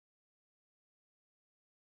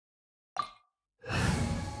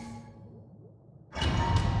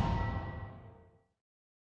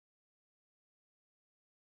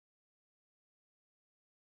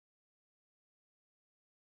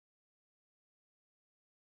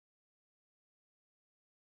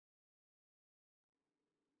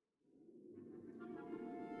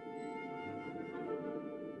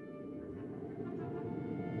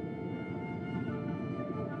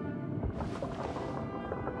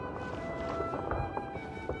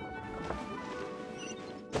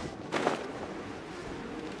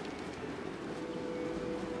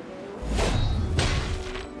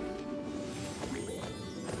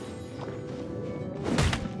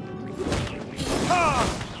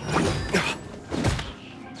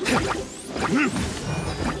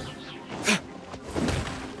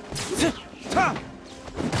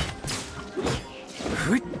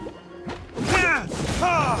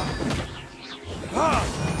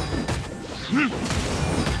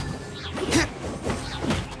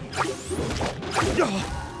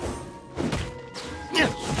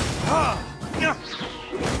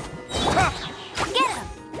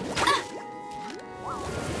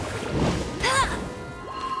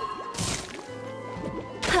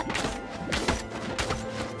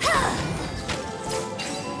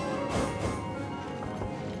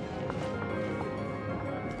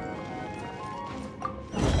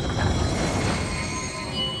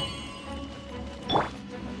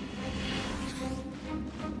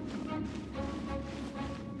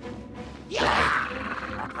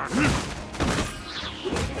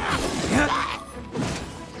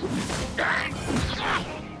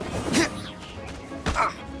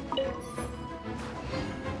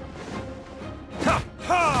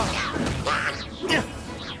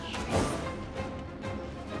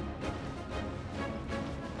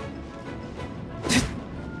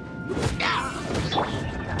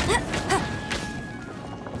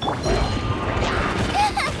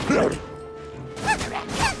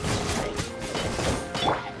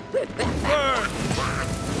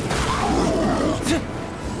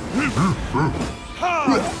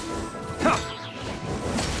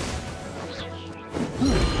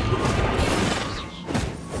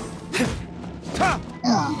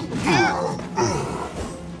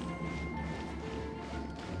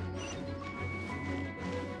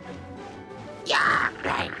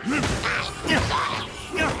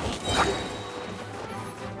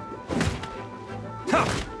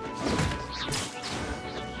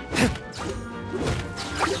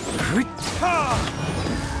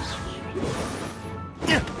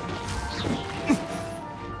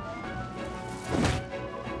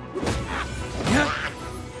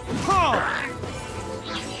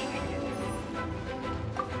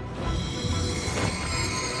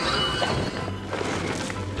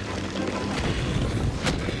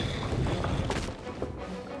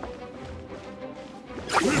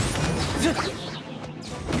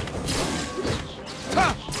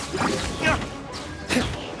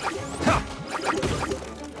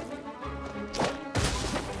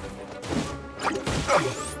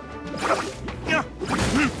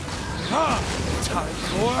Time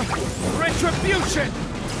for retribution!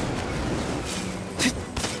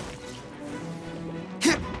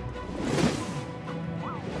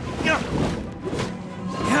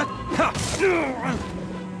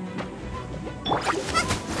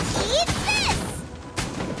 Eat this!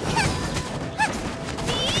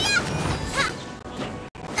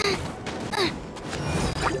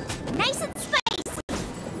 Nice and spicy!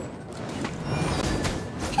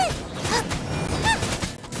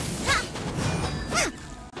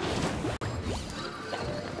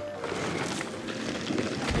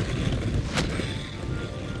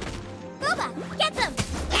 Booba, get them!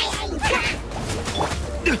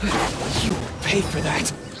 You pay for that!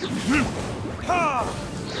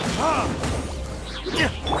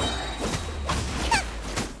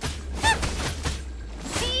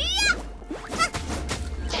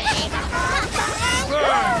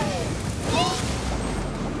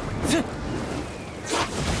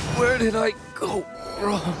 Where did I go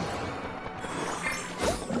wrong?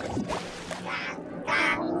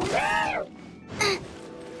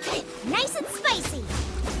 Nice and spicy!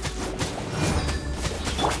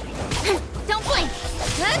 Don't blink!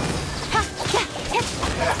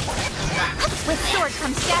 With sword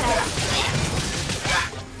comes shadow!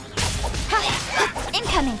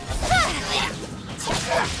 Incoming!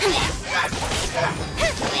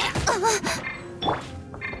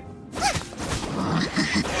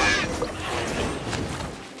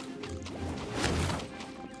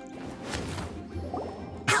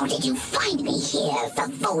 How did you find me here,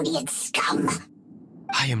 Favonian scum?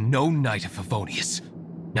 I am no knight of Favonius.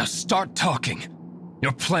 Now start talking.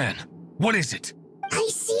 Your plan, what is it? I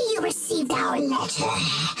see you received our letter.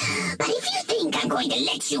 But if you think I'm going to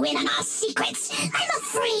let you in on our secrets, I'm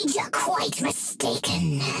afraid you're quite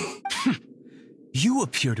mistaken. You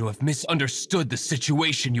appear to have misunderstood the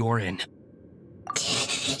situation you're in.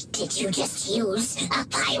 Did you just use a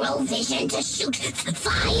pyrovision to shoot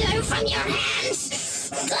fire from your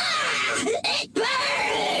hands? Ah, it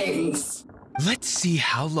burns! Let's see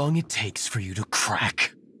how long it takes for you to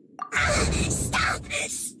crack. Stop!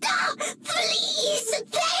 Stop! Please!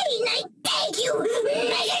 Pain! I beg you!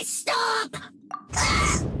 Make it stop!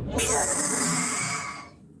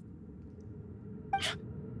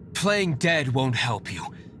 Playing dead won't help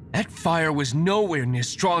you. That fire was nowhere near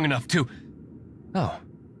strong enough to... Oh,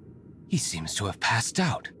 he seems to have passed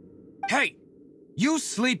out. Hey! You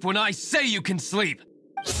sleep when I say you can sleep!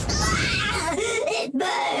 It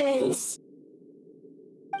burns!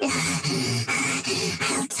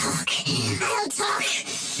 I'll talk talk.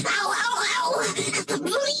 Ow, ow, ow!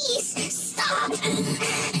 Please, stop!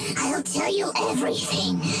 I'll tell you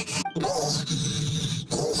everything.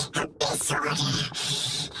 The Abyss Order.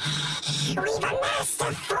 We've amassed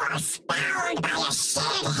a force bound by a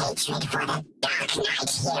shared hatred for the Dark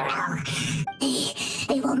Knight hero.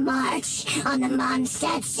 They will march on the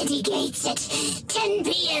Mondstadt city gates at 10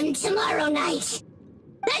 p.m. tomorrow night.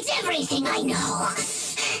 That's everything I know.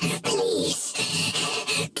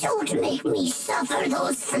 Please, don't make me suffer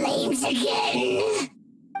those flames again.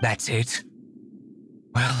 That's it?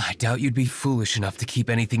 Well, I doubt you'd be foolish enough to keep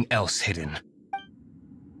anything else hidden.